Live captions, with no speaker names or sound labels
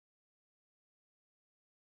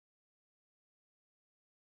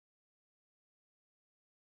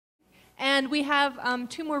And we have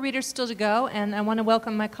 2 more readers still to go, and I want to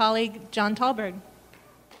welcome my colleague, John Talbird.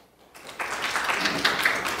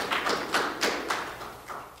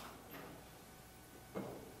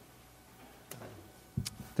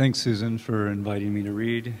 Thanks, Susan, for inviting me to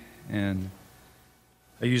read. And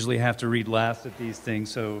I usually have to read last at these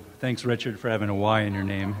things, so thanks, Richard, for having a Y in your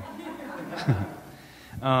name.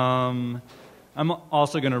 I'm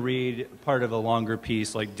also going to read part of a longer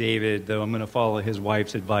piece like David, though I'm going to follow his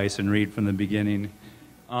wife's advice and read from the beginning.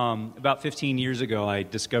 About 15 years ago, I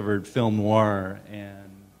discovered film noir, and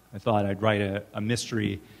I thought I'd write a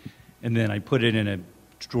mystery, and then I put it in a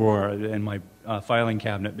drawer in my filing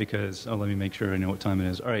cabinet because, let me make sure I know what time it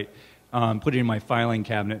is. All right, put it in my filing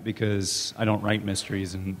cabinet because I don't write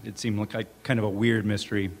mysteries, and it seemed like kind of a weird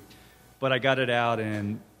mystery. But I got it out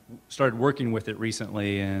and started working with it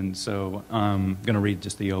recently, and so I'm going to read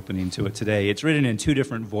just the opening to it today. It's written in 2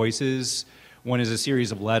 different voices. One is a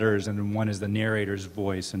series of letters, and one is the narrator's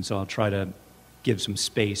voice, and so I'll try to give some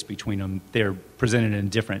space between them. They're presented in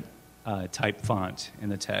different type font in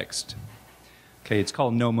the text. Okay, it's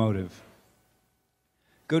called No Motive.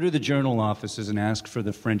 Go to the journal offices and ask for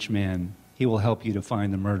the French man. He will help you to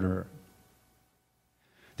find the murderer.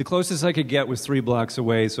 The closest I could get was 3 blocks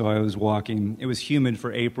away, so I was walking. It was humid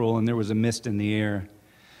for April, and there was a mist in the air.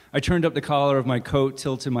 I turned up the collar of my coat,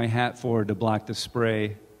 tilted my hat forward to block the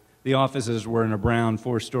spray. The offices were in a brown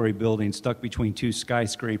 4-story building stuck between 2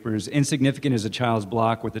 skyscrapers, insignificant as a child's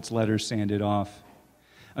block with its letters sanded off.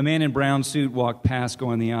 A man in brown suit walked past,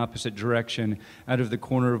 going the opposite direction. Out of the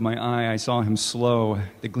corner of my eye, I saw him slow,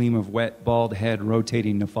 the gleam of wet, bald head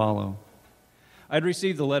rotating to follow. I'd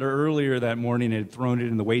received the letter earlier that morning and had thrown it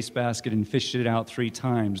in the wastebasket and fished it out 3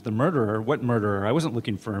 times. The murderer? What murderer? I wasn't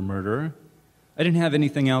looking for a murderer. I didn't have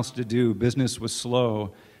anything else to do. Business was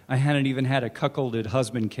slow. I hadn't even had a cuckolded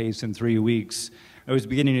husband case in 3 weeks. I was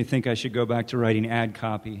beginning to think I should go back to writing ad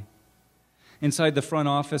copy. Inside the front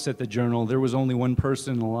office at the Journal, there was only one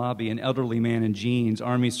person in the lobby, an elderly man in jeans,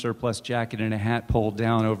 army surplus jacket, and a hat pulled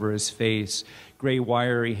down over his face, gray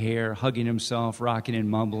wiry hair, hugging himself, rocking and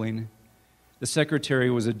mumbling. The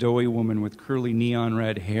secretary was a doughy woman with curly neon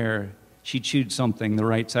red hair. She chewed something, the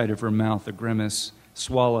right side of her mouth a grimace,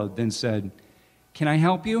 swallowed, then said, "Can I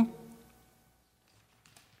help you?"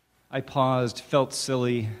 I paused, felt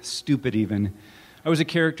silly, stupid even. I was a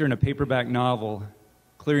character in a paperback novel.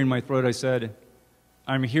 Clearing my throat, I said,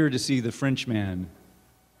 "I'm here to see the Frenchman."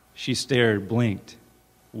 She stared, blinked.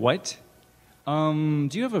 "What? Do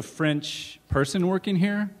you have a French person working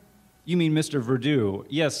here?" "You mean Mr. Verdu?"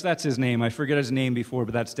 "Yes, that's his name. I forget his name before,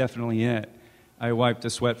 but that's definitely it." I wiped the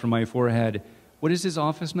sweat from my forehead. "What is his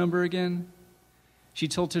office number again?" She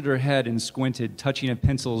tilted her head and squinted, touching a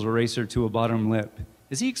pencil's eraser to a bottom lip.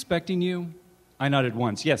 "Is he expecting you?" I nodded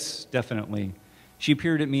once. "Yes, definitely." She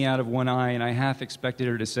peered at me out of one eye, and I half expected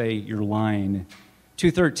her to say, "You're lying."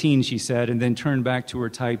 213, she said, and then turned back to her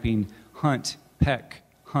typing. Hunt, Peck,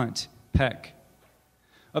 Hunt, Peck.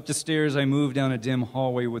 Up the stairs, I moved down a dim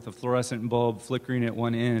hallway with a fluorescent bulb flickering at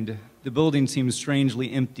one end. The building seemed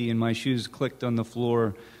strangely empty, and my shoes clicked on the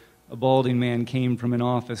floor. A balding man came from an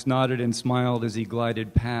office, nodded and smiled as he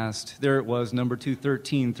glided past. There it was, number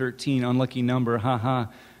 213, 13, unlucky number, ha.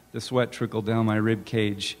 The sweat trickled down my rib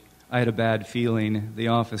cage. I had a bad feeling. The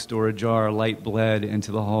office door ajar, light bled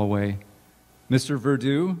into the hallway. "Mr.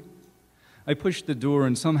 Verdu?" I pushed the door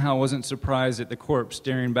and somehow wasn't surprised at the corpse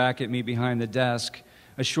staring back at me behind the desk.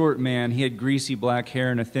 A short man, he had greasy black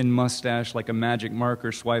hair and a thin mustache like a magic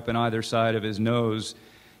marker swipe on either side of his nose.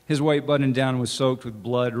 His white button-down was soaked with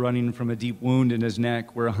blood running from a deep wound in his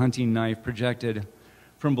neck where a hunting knife projected.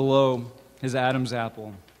 From below, his Adam's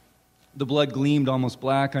apple. The blood gleamed almost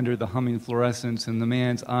black under the humming fluorescence, and the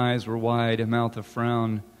man's eyes were wide, a mouth a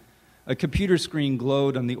frown. A computer screen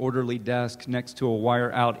glowed on the orderly desk next to a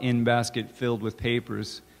wire-out-in basket filled with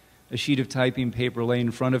papers. A sheet of typing paper lay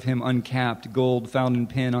in front of him uncapped, gold fountain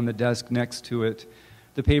pen on the desk next to it.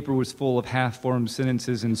 The paper was full of half-formed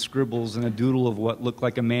sentences and scribbles and a doodle of what looked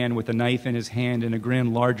like a man with a knife in his hand and a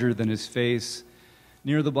grin larger than his face.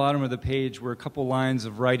 Near the bottom of the page were a couple lines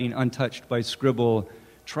of writing untouched by scribble.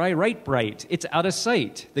 "Try write bright. It's out of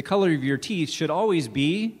sight. The color of your teeth should always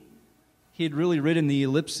be..." He had really written the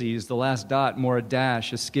ellipses, the last dot more a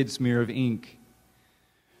dash, a skid smear of ink.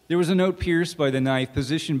 There was a note pierced by the knife,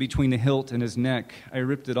 positioned between the hilt and his neck. I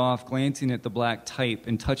ripped it off, glancing at the black type,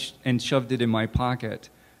 and shoved it in my pocket.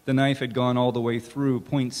 The knife had gone all the way through,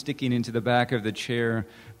 point sticking into the back of the chair.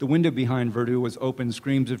 The window behind Verdu was open,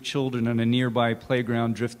 screams of children on a nearby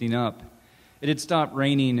playground drifting up. It had stopped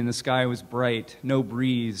raining and the sky was bright, no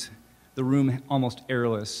breeze, the room almost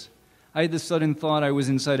airless. I had the sudden thought I was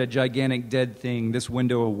inside a gigantic dead thing, this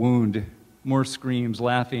window a wound. More screams,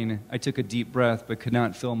 laughing. I took a deep breath but could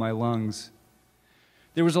not fill my lungs.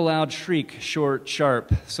 There was a loud shriek, short,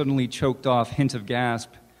 sharp, suddenly choked off, hint of gasp.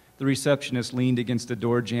 The receptionist leaned against the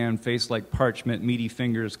door jamb, face like parchment, meaty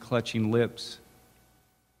fingers clutching lips.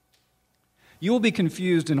 You will be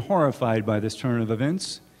confused and horrified by this turn of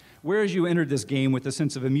events. Whereas you entered this game with a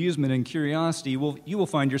sense of amusement and curiosity, you will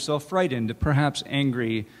find yourself frightened, perhaps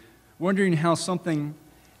angry, wondering how something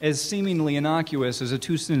as seemingly innocuous as a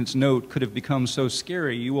 2-sentence note could have become so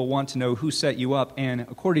scary. You will want to know who set you up and,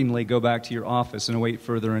 accordingly, go back to your office and await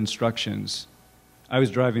further instructions. I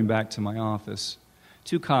was driving back to my office.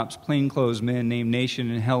 2 cops, plainclothes men named Nation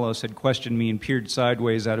and Hellos, had questioned me and peered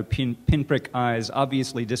sideways out of pinprick eyes,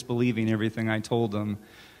 obviously disbelieving everything I told them.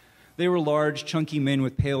 They were large, chunky men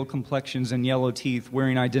with pale complexions and yellow teeth,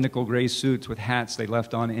 wearing identical gray suits with hats they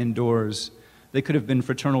left on indoors. They could have been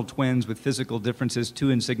fraternal twins with physical differences too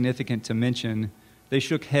insignificant to mention. They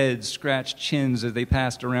shook heads, scratched chins as they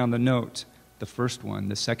passed around the note. The first one,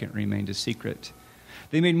 the second remained a secret.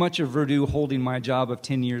 They made much of Verdu holding my job of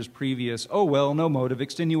 10 years previous. Oh, well, no motive,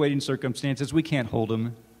 extenuating circumstances, we can't hold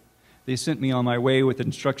him. They sent me on my way with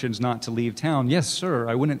instructions not to leave town. Yes, sir,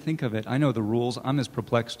 I wouldn't think of it. I know the rules. I'm as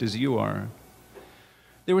perplexed as you are.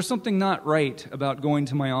 There was something not right about going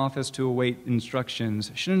to my office to await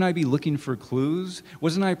instructions. Shouldn't I be looking for clues?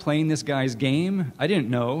 Wasn't I playing this guy's game? I didn't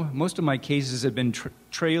know. Most of my cases had been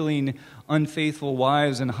trailing unfaithful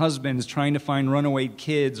wives and husbands, trying to find runaway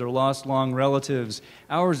kids or lost long relatives.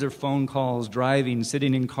 Hours of phone calls, driving,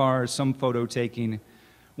 sitting in cars, some photo taking.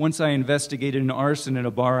 Once I investigated an arson at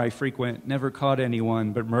a bar I frequent, never caught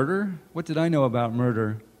anyone. But murder? What did I know about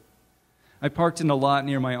murder? I parked in a lot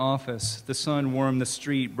near my office. The sun warmed the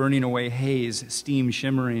street, burning away haze, steam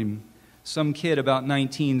shimmering. Some kid about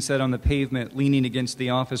 19 sat on the pavement, leaning against the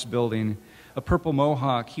office building. A purple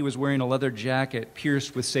mohawk, he was wearing a leather jacket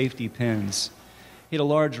pierced with safety pins. He had a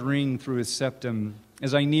large ring through his septum.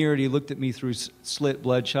 As I neared, he looked at me through slit,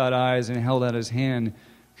 bloodshot eyes and held out his hand.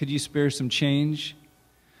 Could you spare some change?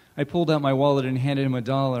 I pulled out my wallet and handed him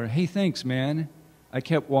 $1. Hey, thanks, man. I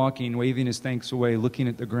kept walking, waving his thanks away, looking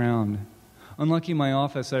at the ground. Unlocking my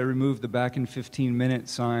office, I removed the back in 15-minute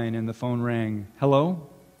sign and the phone rang. Hello?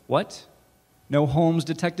 What? No Holmes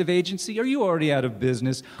Detective Agency? Are you already out of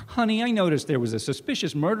business? Honey, I noticed there was a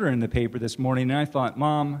suspicious murder in the paper this morning, and I thought,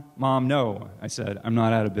 Mom, no. I said, I'm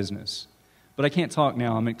not out of business. But I can't talk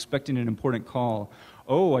now. I'm expecting an important call.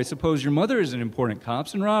 Oh, I suppose your mother is an important.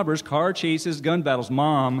 Cops and robbers, car chases, gun battles.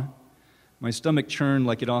 Mom. My stomach churned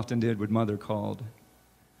like it often did when Mother called.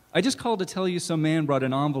 I just called to tell you some man brought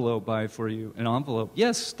an envelope by for you. An envelope?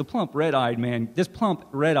 Yes, this plump, red-eyed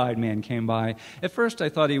man came by. At first I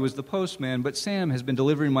thought he was the postman, but Sam has been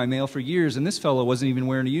delivering my mail for years, and this fellow wasn't even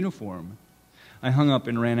wearing a uniform. I hung up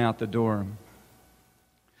and ran out the door.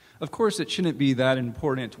 Of course, it shouldn't be that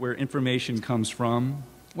important where information comes from.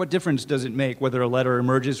 What difference does it make whether a letter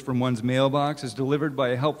emerges from one's mailbox, is delivered by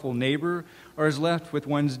a helpful neighbor, or is left with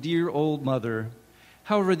one's dear old mother?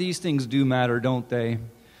 However, these things do matter, don't they?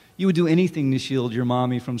 You would do anything to shield your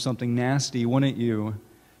mommy from something nasty, wouldn't you?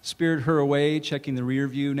 Spirit her away, checking the rear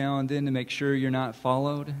view now and then to make sure you're not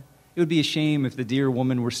followed? It would be a shame if the dear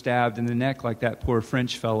woman were stabbed in the neck like that poor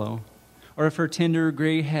French fellow, or if her tender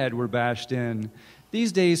gray head were bashed in.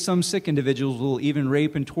 These days, some sick individuals will even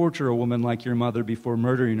rape and torture a woman like your mother before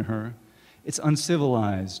murdering her. It's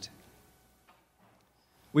uncivilized.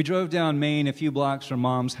 We drove down Main a few blocks from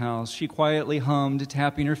Mom's house. She quietly hummed,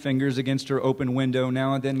 tapping her fingers against her open window,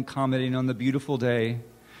 now and then commenting on the beautiful day.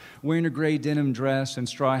 Wearing a gray denim dress and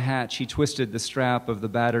straw hat, she twisted the strap of the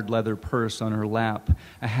battered leather purse on her lap,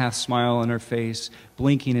 a half smile on her face,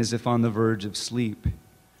 blinking as if on the verge of sleep.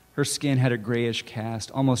 Her skin had a grayish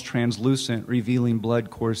cast, almost translucent, revealing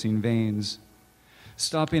blood-coursing veins.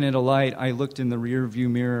 Stopping at a light, I looked in the rear-view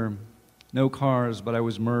mirror. No cars, but I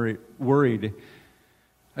was worried.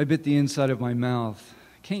 I bit the inside of my mouth.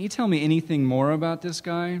 Can't you tell me anything more about this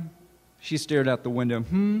guy? She stared out the window.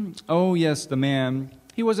 Oh, yes, the man.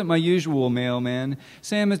 He wasn't my usual mailman.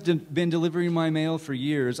 Sam has been delivering my mail for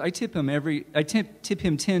years. I tip him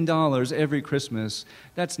 $10 every Christmas.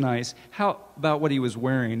 That's nice. How about what he was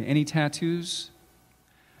wearing? Any tattoos?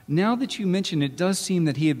 Now that you mention it, does seem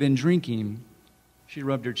that he had been drinking. She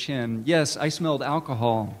rubbed her chin. Yes, I smelled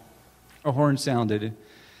alcohol. A horn sounded.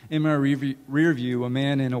 In my rear view, a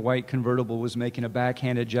man in a white convertible was making a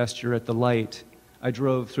backhanded gesture at the light. I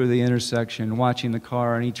drove through the intersection, watching the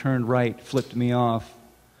car, and he turned right, flipped me off.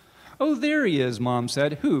 Oh, there he is, Mom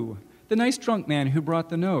said. Who? The nice drunk man who brought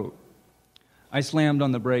the note. I slammed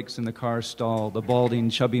on the brakes and the car stalled. A balding,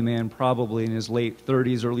 chubby man, probably in his late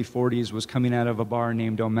 30s, early 40s, was coming out of a bar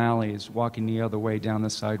named O'Malley's, walking the other way down the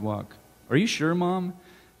sidewalk. "Are you sure, Mom?"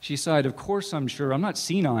 She sighed. "Of course I'm sure. I'm not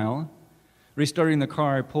senile." Restarting the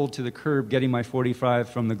car, I pulled to the curb, getting my .45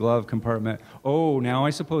 from the glove compartment. "Oh, now I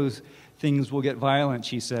suppose things will get violent,"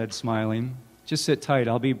 she said, smiling. "Just sit tight.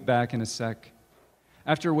 I'll be back in a sec."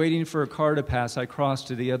 After waiting for a car to pass, I crossed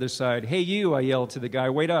to the other side. "Hey, you," I yelled to the guy.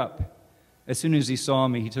 "Wait up." As soon as he saw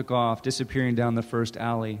me, he took off, disappearing down the first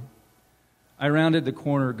alley. I rounded the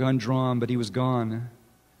corner, gun drawn, but he was gone.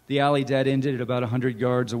 The alley dead-ended about 100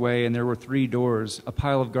 yards away, and there were 3 doors, a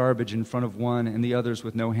pile of garbage in front of one and the others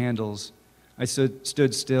with no handles. I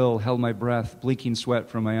stood still, held my breath, blinking sweat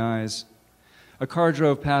from my eyes. A car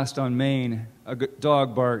drove past on Main. A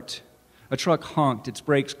dog barked. A truck honked, its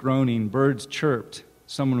brakes groaning. Birds chirped.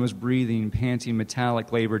 Someone was breathing, panting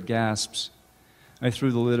metallic, labored gasps. I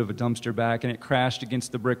threw the lid of a dumpster back, and it crashed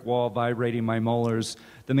against the brick wall, vibrating my molars.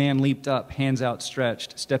 The man leaped up, hands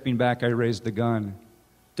outstretched. Stepping back, I raised the gun.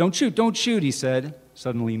 Don't shoot," he said,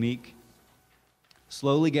 suddenly meek.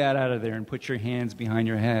 "Slowly get out of there and put your hands behind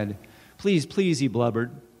your head. Please," he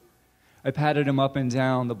blubbered. I patted him up and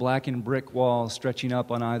down, the blackened brick wall stretching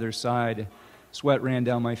up on either side. Sweat ran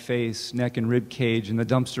down my face, neck and rib cage, and the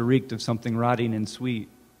dumpster reeked of something rotting and sweet.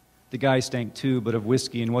 The guy stank too, but of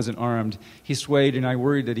whiskey, and wasn't armed. He swayed, and I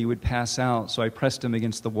worried that he would pass out, so I pressed him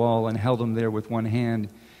against the wall and held him there with one hand.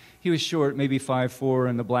 He was short, maybe 5'4",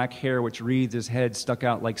 and the black hair which wreathed his head stuck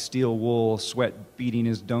out like steel wool, sweat beading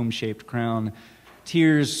his dome-shaped crown.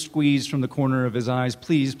 Tears squeezed from the corner of his eyes.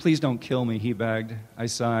 Please don't kill me," he begged. I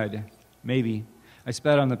sighed. "Maybe." I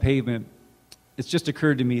spat on the pavement. "It's just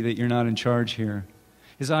occurred to me that you're not in charge here."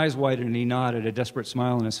 His eyes widened and he nodded, a desperate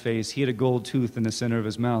smile on his face. He had a gold tooth in the center of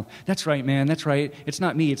his mouth. "That's right, man, that's right. It's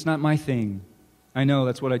not me, it's not my thing." "I know,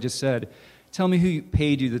 that's what I just said. Tell me who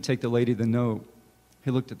paid you to take the lady the note."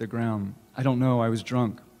 He looked at the ground. "I don't know, I was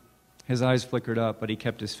drunk." His eyes flickered up, but he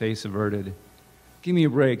kept his face averted. "Give me a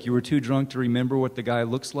break. You were too drunk to remember what the guy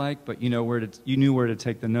looks like, but you knew where to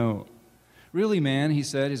take the note." "Really, man," he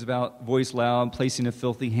said, his voice loud, placing a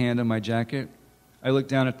filthy hand on my jacket. I looked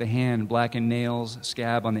down at the hand, blackened nails,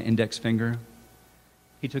 scab on the index finger.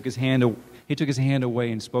 He took his hand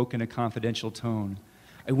away and spoke in a confidential tone.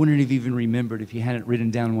 "I wouldn't have even remembered if he hadn't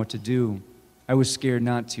written down what to do. I was scared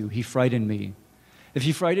not to. He frightened me." "If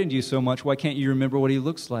he frightened you so much, why can't you remember what he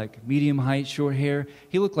looks like? Medium height, short hair.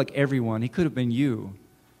 He looked like everyone. He could have been you.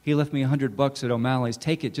 He left me $100 at O'Malley's.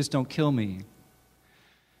 Take it, just don't kill me."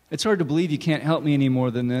 "It's hard to believe you can't help me any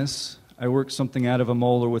more than this." I worked something out of a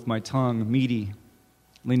molar with my tongue, meaty.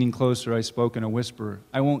 Leaning closer, I spoke in a whisper.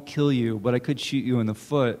 "I won't kill you, but I could shoot you in the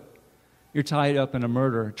foot. You're tied up in a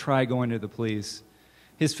murder. Try going to the police."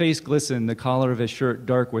 His face glistened, the collar of his shirt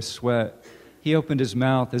dark with sweat. He opened his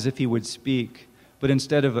mouth as if he would speak, but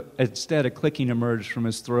instead a clicking emerged from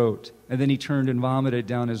his throat, and then he turned and vomited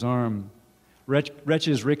down his arm.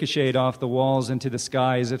 Wretches ricocheted off the walls into the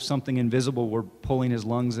sky as if something invisible were pulling his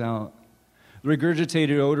lungs out. The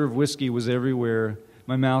regurgitated odor of whiskey was everywhere.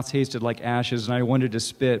 My mouth tasted like ashes, and I wanted to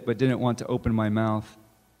spit, but didn't want to open my mouth.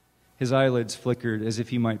 His eyelids flickered as if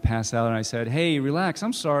he might pass out, and I said, "Hey, relax,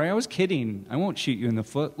 I'm sorry, I was kidding. I won't shoot you in the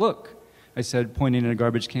foot. Look," I said, pointing at a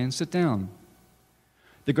garbage can. "Sit down."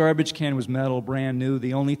 The garbage can was metal, brand new,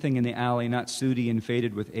 the only thing in the alley not sooty and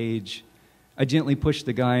faded with age. I gently pushed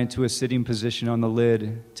the guy into a sitting position on the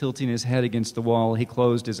lid. Tilting his head against the wall, he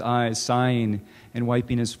closed his eyes, sighing and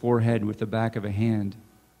wiping his forehead with the back of a hand.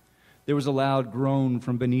 There was a loud groan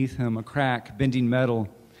from beneath him, a crack, bending metal.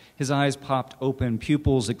 His eyes popped open,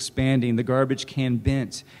 pupils expanding, the garbage can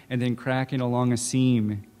bent and then cracking along a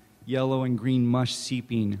seam, yellow and green mush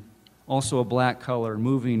seeping. Also a black color,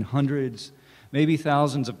 moving, hundreds, maybe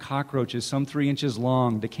thousands of cockroaches, some 3 inches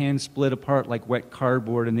long. The can split apart like wet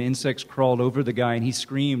cardboard, and the insects crawled over the guy, and he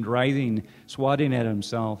screamed, writhing, swatting at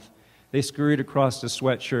himself. They scurried across the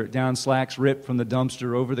sweatshirt, down slacks ripped from the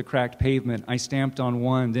dumpster, over the cracked pavement. I stamped on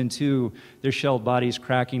one, then two, their shelled bodies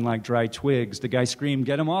cracking like dry twigs. The guy screamed,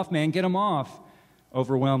 "Get him off, man, get him off!"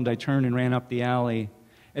 Overwhelmed, I turned and ran up the alley.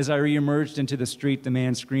 As I reemerged into the street, the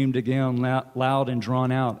man screamed again, loud and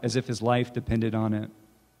drawn out, as if his life depended on it.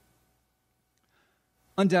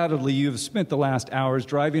 Undoubtedly, you have spent the last hours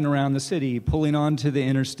driving around the city, pulling onto the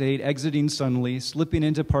interstate, exiting suddenly, slipping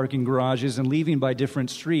into parking garages, and leaving by different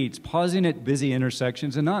streets, pausing at busy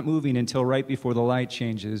intersections and not moving until right before the light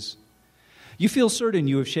changes. You feel certain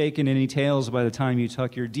you have shaken any tails by the time you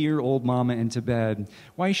tuck your dear old mama into bed.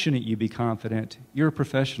 Why shouldn't you be confident? You're a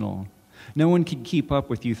professional. No one can keep up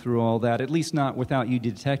with you through all that, at least not without you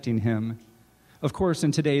detecting him. Of course,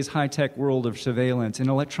 in today's high-tech world of surveillance, an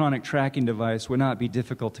electronic tracking device would not be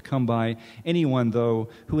difficult to come by. Anyone, though,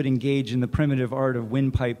 who would engage in the primitive art of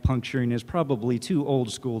windpipe puncturing is probably too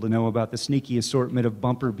old school to know about the sneaky assortment of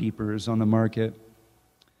bumper beepers on the market.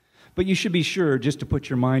 But you should be sure, just to put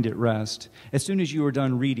your mind at rest, as soon as you are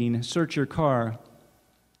done reading, search your car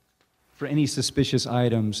for any suspicious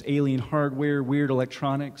items, alien hardware, weird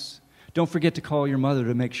electronics. Don't forget to call your mother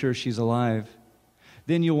to make sure she's alive.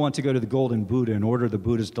 Then you'll want to go to the Golden Buddha and order the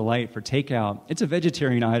Buddha's Delight for takeout. It's a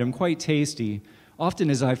vegetarian item, quite tasty. Often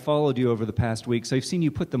as I've followed you over the past weeks, I've seen you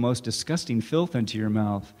put the most disgusting filth into your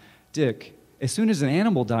mouth. Dick, as soon as an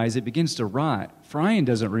animal dies, it begins to rot. Frying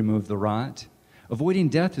doesn't remove the rot. Avoiding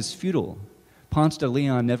death is futile. Ponce de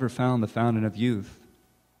Leon never found the fountain of youth.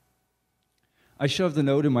 I shoved the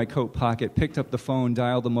note in my coat pocket, picked up the phone,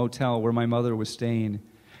 dialed the motel where my mother was staying.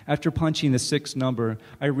 After punching the 6th number,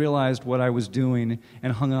 I realized what I was doing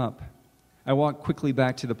and hung up. I walked quickly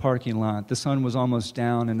back to the parking lot. The sun was almost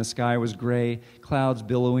down and the sky was gray, clouds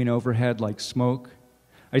billowing overhead like smoke.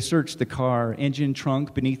 I searched the car, engine,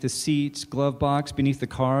 trunk, beneath the seats, glove box, beneath the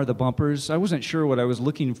car, the bumpers. I wasn't sure what I was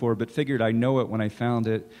looking for, but figured I'd know it when I found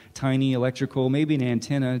it. Tiny, electrical, maybe an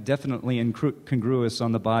antenna, definitely incongruous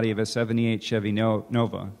on the body of a 78 Chevy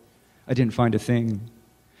Nova. I didn't find a thing.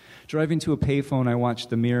 Driving to a payphone, I watched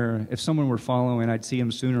the mirror. If someone were following, I'd see him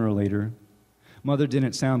sooner or later. Mother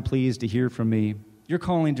didn't sound pleased to hear from me. "You're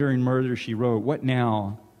calling during murder," she wrote. "What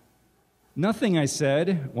now?" "Nothing," I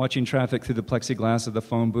said, watching traffic through the plexiglass of the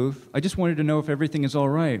phone booth. "I just wanted to know if everything is all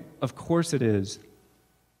right." "Of course it is."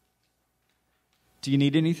 "Do you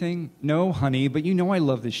need anything?" "No, honey, but you know I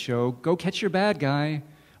love this show. Go catch your bad guy."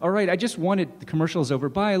 "All right, I just wanted the commercial's over.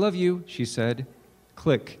 Bye, I love you," she said.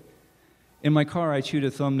 Click. In my car, I chewed a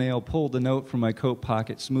thumbnail, pulled the note from my coat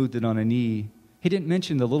pocket, smoothed it on a knee. He didn't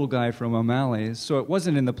mention the little guy from O'Malley's, so it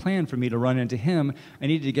wasn't in the plan for me to run into him. I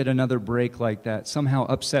needed to get another break like that, somehow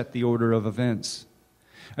upset the order of events.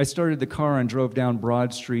 I started the car and drove down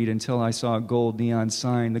Broad Street until I saw a gold neon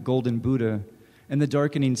sign, the Golden Buddha. In the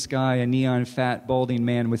darkening sky, a neon, fat, balding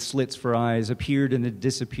man with slits for eyes appeared and then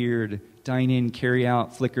disappeared. "Dine in, carry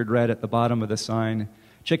out," flickered red at the bottom of the sign.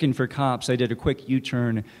 Checking for cops, I did a quick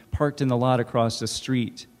U-turn, parked in the lot across the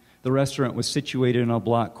street. The restaurant was situated in a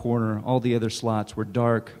block corner. All the other slots were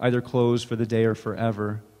dark, either closed for the day or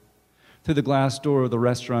forever. Through the glass door of the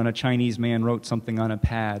restaurant, a Chinese man wrote something on a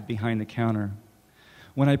pad behind the counter.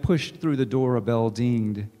 When I pushed through the door, a bell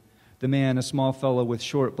dinged. The man, a small fellow with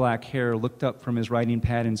short black hair, looked up from his writing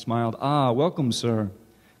pad and smiled. "Ah, welcome, sir."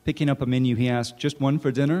 Picking up a menu, he asked, "Just one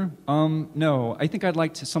for dinner?" No, I think I'd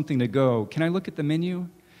like something to go. Can I look at the menu?"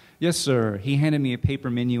 "Yes, sir." He handed me a paper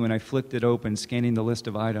menu and I flipped it open, scanning the list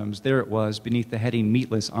of items. There it was, beneath the heading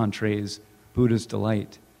Meatless Entrees, Buddha's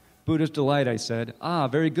Delight. "Buddha's Delight," I said. "Ah,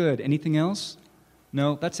 very good. Anything else?"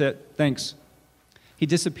 "No, that's it. Thanks." He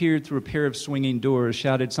disappeared through a pair of swinging doors,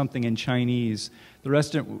 shouted something in Chinese. The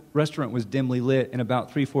restaurant was dimly lit and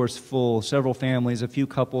about 3/4 full, several families, a few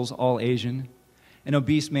couples, all Asian. An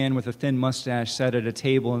obese man with a thin mustache sat at a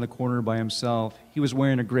table in the corner by himself. He was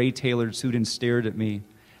wearing a gray tailored suit and stared at me.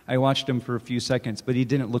 I watched him for a few seconds, but he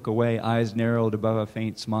didn't look away, eyes narrowed above a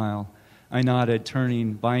faint smile. I nodded,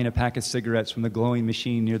 turning, buying a pack of cigarettes from the glowing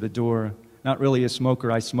machine near the door. Not really a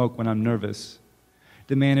smoker, I smoke when I'm nervous.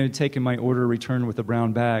 The man who had taken my order returned with a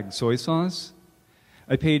brown bag. "Soy sauce?"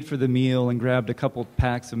 I paid for the meal and grabbed a couple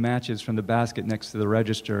packs of matches from the basket next to the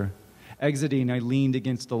register. Exiting, I leaned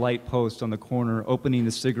against the light post on the corner, opening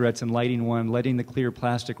the cigarettes and lighting one, letting the clear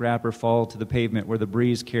plastic wrapper fall to the pavement where the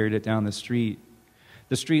breeze carried it down the street.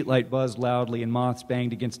 The street light buzzed loudly and moths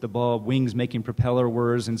banged against the bulb, wings making propeller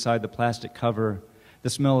whirs inside the plastic cover.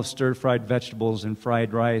 The smell of stir-fried vegetables and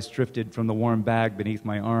fried rice drifted from the warm bag beneath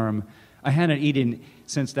my arm. I hadn't eaten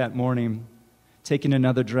since that morning. Taking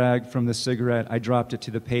another drag from the cigarette, I dropped it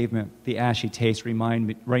to the pavement. The ashy taste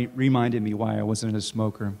reminded me why I wasn't a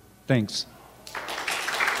smoker. Thanks.